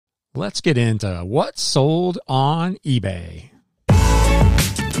Let's get into what's sold on eBay.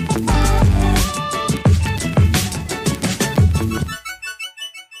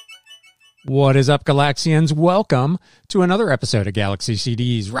 What is up, Galaxians? Welcome to another episode of Galaxy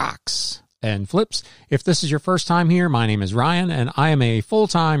CDs, Rocks, and Flips. If this is your first time here, my name is Ryan, and I am a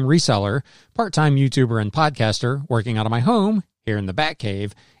full-time reseller, part-time YouTuber, and podcaster working out of my home here in the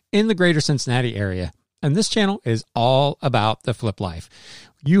Batcave in the greater Cincinnati area. And this channel is all about the flip life.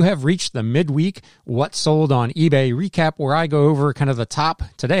 You have reached the midweek What's Sold on eBay recap, where I go over kind of the top.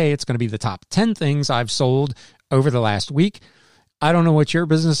 Today, it's going to be the top 10 things I've sold over the last week. I don't know what your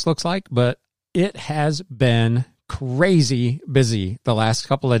business looks like, but it has been crazy busy the last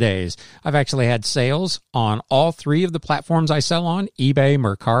couple of days. I've actually had sales on all three of the platforms I sell on, eBay,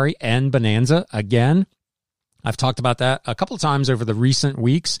 Mercari, and Bonanza again. I've talked about that a couple of times over the recent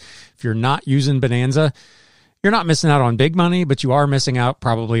weeks. If you're not using Bonanza, you're not missing out on big money, but you are missing out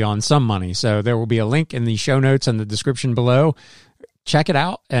probably on some money. So there will be a link in the show notes and the description below. Check it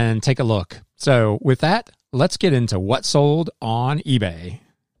out and take a look. So with that, let's get into what's sold on eBay.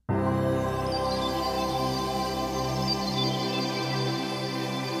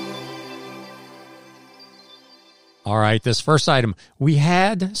 All right, this first item, we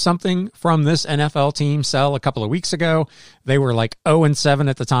had something from this NFL team sell a couple of weeks ago. They were like 0-7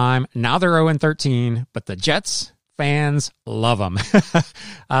 at the time. Now they're 0-13, but the Jets fans love them.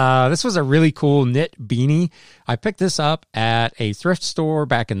 This was a really cool knit beanie. I picked this up at a thrift store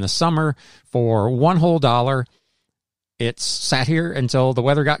back in the summer for $1 whole. It's sat here until the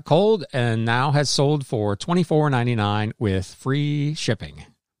weather got cold and now has sold for $24.99 with free shipping.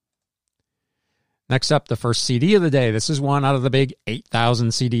 Next up, the first CD of the day. This is one out of the big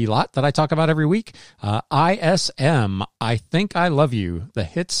 8,000 CD lot that I talk about every week. ISM, I Think I Love You, The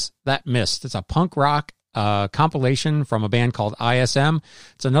Hits That Missed. It's a punk rock compilation from a band called ISM.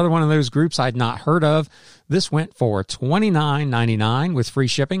 It's another one of those groups I'd not heard of. This went for $29.99 with free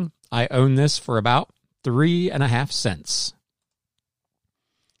shipping. I own this for about 3.5 cents.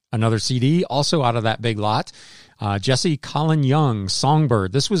 Another CD, also out of that big lot. Jesse Colin Young,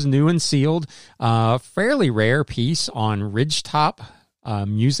 Songbird. This was new and sealed. Fairly rare piece on Ridgetop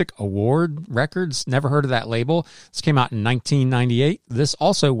Music Award Records. Never heard of that label. This came out in 1998. This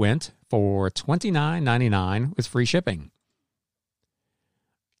also went for $29.99 with free shipping.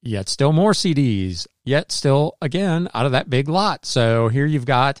 Yet still more CDs. Yet still, again, out of that big lot. So here you've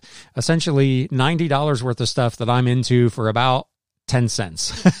got essentially $90 worth of stuff that I'm into for about 10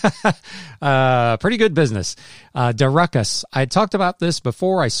 cents. Pretty good business. Deruckus. I talked about this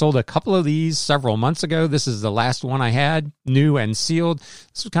before. I sold a couple of these several months ago. This is the last one I had, new and sealed.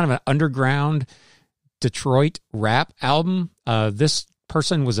 This was kind of an underground Detroit rap album. This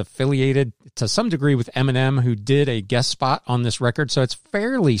person was affiliated to some degree with Eminem, who did a guest spot on this record. So it's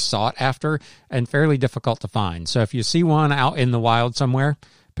fairly sought after and fairly difficult to find. So if you see one out in the wild somewhere,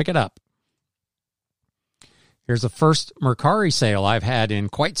 pick it up. Here's the first Mercari sale I've had in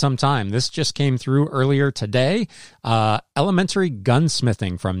quite some time. This just came through earlier today. Elementary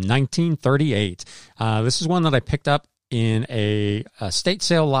Gunsmithing from 1938. This is one that I picked up in a estate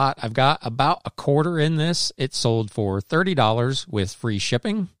sale lot. I've got about a quarter in this. It sold for $30 with free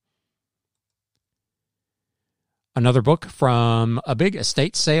shipping. Another book from a big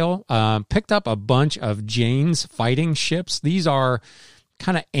estate sale. Picked up a bunch of Jane's Fighting Ships. These are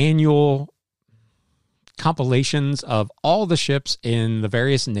kind of annual compilations of all the ships in the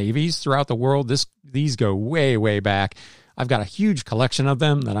various navies throughout the world. These go way, way back. I've got a huge collection of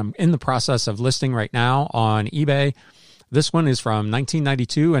them that I'm in the process of listing right now on eBay. This one is from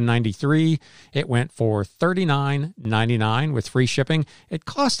 1992 and 93. It went for $39.99 with free shipping. It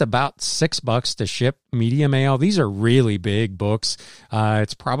cost about $6 to ship media mail. These are really big books.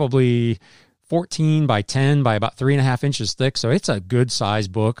 It's probably 14 by 10 by about 3.5 inches thick. So it's a good size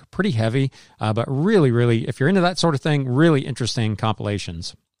book, pretty heavy, but really, really, if you're into that sort of thing, really interesting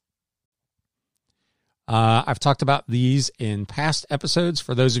compilations. I've talked about these in past episodes.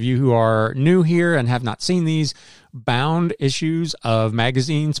 For those of you who are new here and have not seen these, bound issues of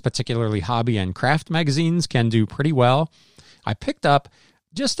magazines, particularly hobby and craft magazines, can do pretty well. I picked up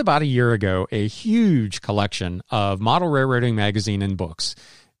just about a year ago a huge collection of model railroading magazine and books.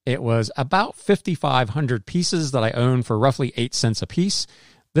 It was about 5,500 pieces that I own for roughly 8 cents a piece.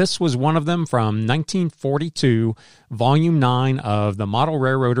 This was one of them from 1942, Volume 9 of the Model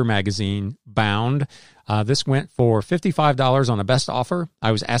Railroader magazine, bound. This went for $55 on a best offer.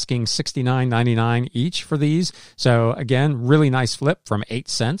 I was asking $69.99 each for these. So again, really nice flip from 8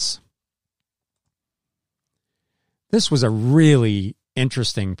 cents. This was a really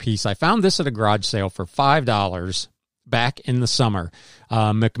interesting piece. I found this at a garage sale for $5. back in the summer.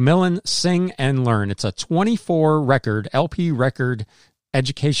 Macmillan Sing and Learn. It's a 24 record, LP record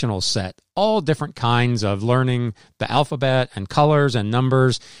educational set. All different kinds of learning the alphabet and colors and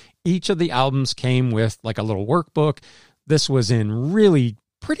numbers. Each of the albums came with like a little workbook. This was in really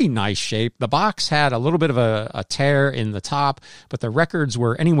pretty nice shape. The box had a little bit of a tear in the top, but the records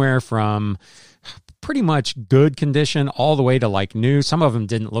were anywhere from pretty much good condition all the way to like new. Some of them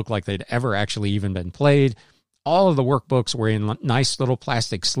didn't look like they'd ever actually even been played. All of the workbooks were in nice little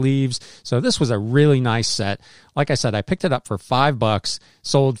plastic sleeves. So this was a really nice set. Like I said, I picked it up for $5,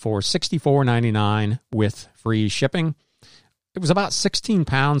 sold for $64.99 with free shipping. It was about 16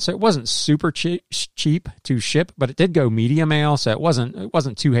 pounds, so it wasn't super cheap to ship, but it did go media mail, so it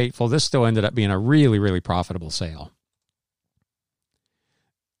wasn't too hateful. This still ended up being a really, really profitable sale.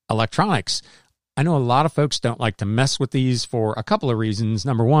 Electronics. I know a lot of folks don't like to mess with these for a couple of reasons.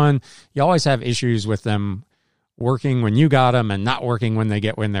 Number one, you always have issues with them working when you got them and not working when they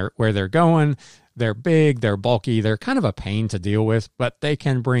get where they're going. They're big, they're bulky, they're kind of a pain to deal with, but they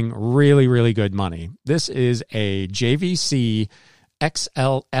can bring really, really good money. This is a JVC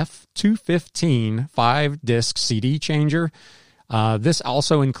XLF215 5-disc CD changer. This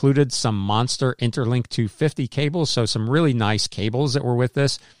also included some Monster Interlink 250 cables, so some really nice cables that were with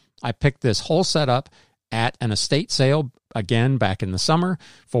this. I picked this whole setup at an estate sale, again, back in the summer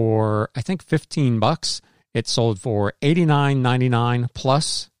for, I think, $15. It sold for $89.99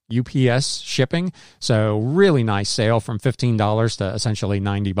 plus UPS shipping. So really nice sale from $15 to essentially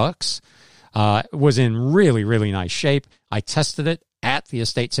 $90. It was in really, really nice shape. I tested it at the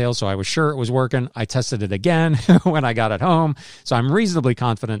estate sale, so I was sure it was working. I tested it again when I got it home. So I'm reasonably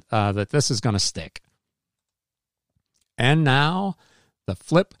confident that this is going to stick. And now the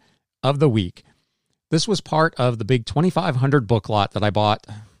flip of the week. This was part of the big 2,500 book lot that I bought.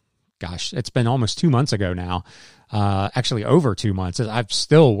 Gosh, it's been almost 2 months ago now. Actually, over 2 months. I'm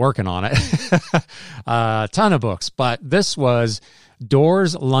still working on it. A ton of books. But this was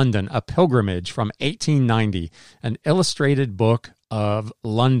Doors London, A Pilgrimage from 1890, an illustrated book of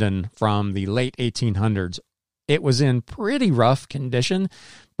London from the late 1800s. It was in pretty rough condition,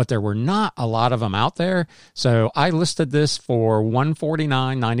 but there were not a lot of them out there. So I listed this for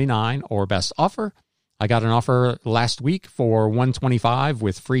 $149.99 or best offer. I got an offer last week for $125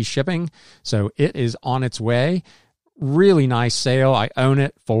 with free shipping, so it is on its way. Really nice sale. I own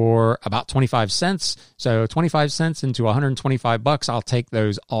it for about 25 cents. So 25 cents into $125. I'll take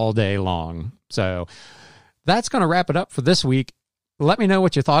those all day long. So that's going to wrap it up for this week. Let me know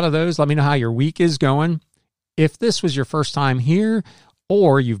what you thought of those. Let me know how your week is going. If this was your first time here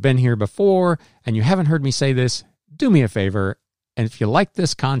or you've been here before and you haven't heard me say this, do me a favor. And if you like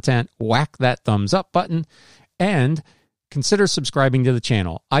this content, whack that thumbs up button and consider subscribing to the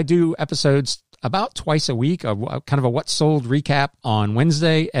channel. I do episodes about twice a week, kind of a What Sold recap on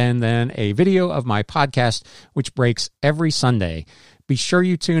Wednesday, and then a video of my podcast, which breaks every Sunday. Be sure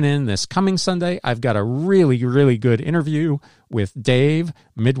you tune in this coming Sunday. I've got a really, really good interview with Dave,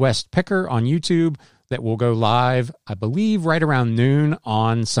 Midwest Picker on YouTube, that will go live, I believe, right around noon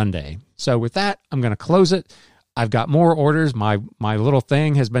on Sunday. So with that, I'm going to close it. I've got more orders. My little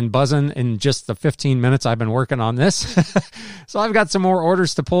thing has been buzzing in just the 15 minutes I've been working on this. So I've got some more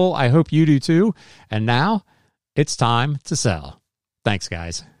orders to pull. I hope you do too. And now it's time to sell. Thanks,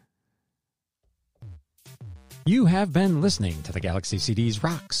 guys. You have been listening to the Galaxy CDs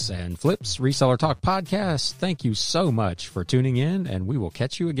Rocks and Flips Reseller Talk podcast. Thank you so much for tuning in, and we will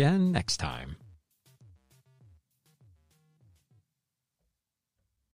catch you again next time.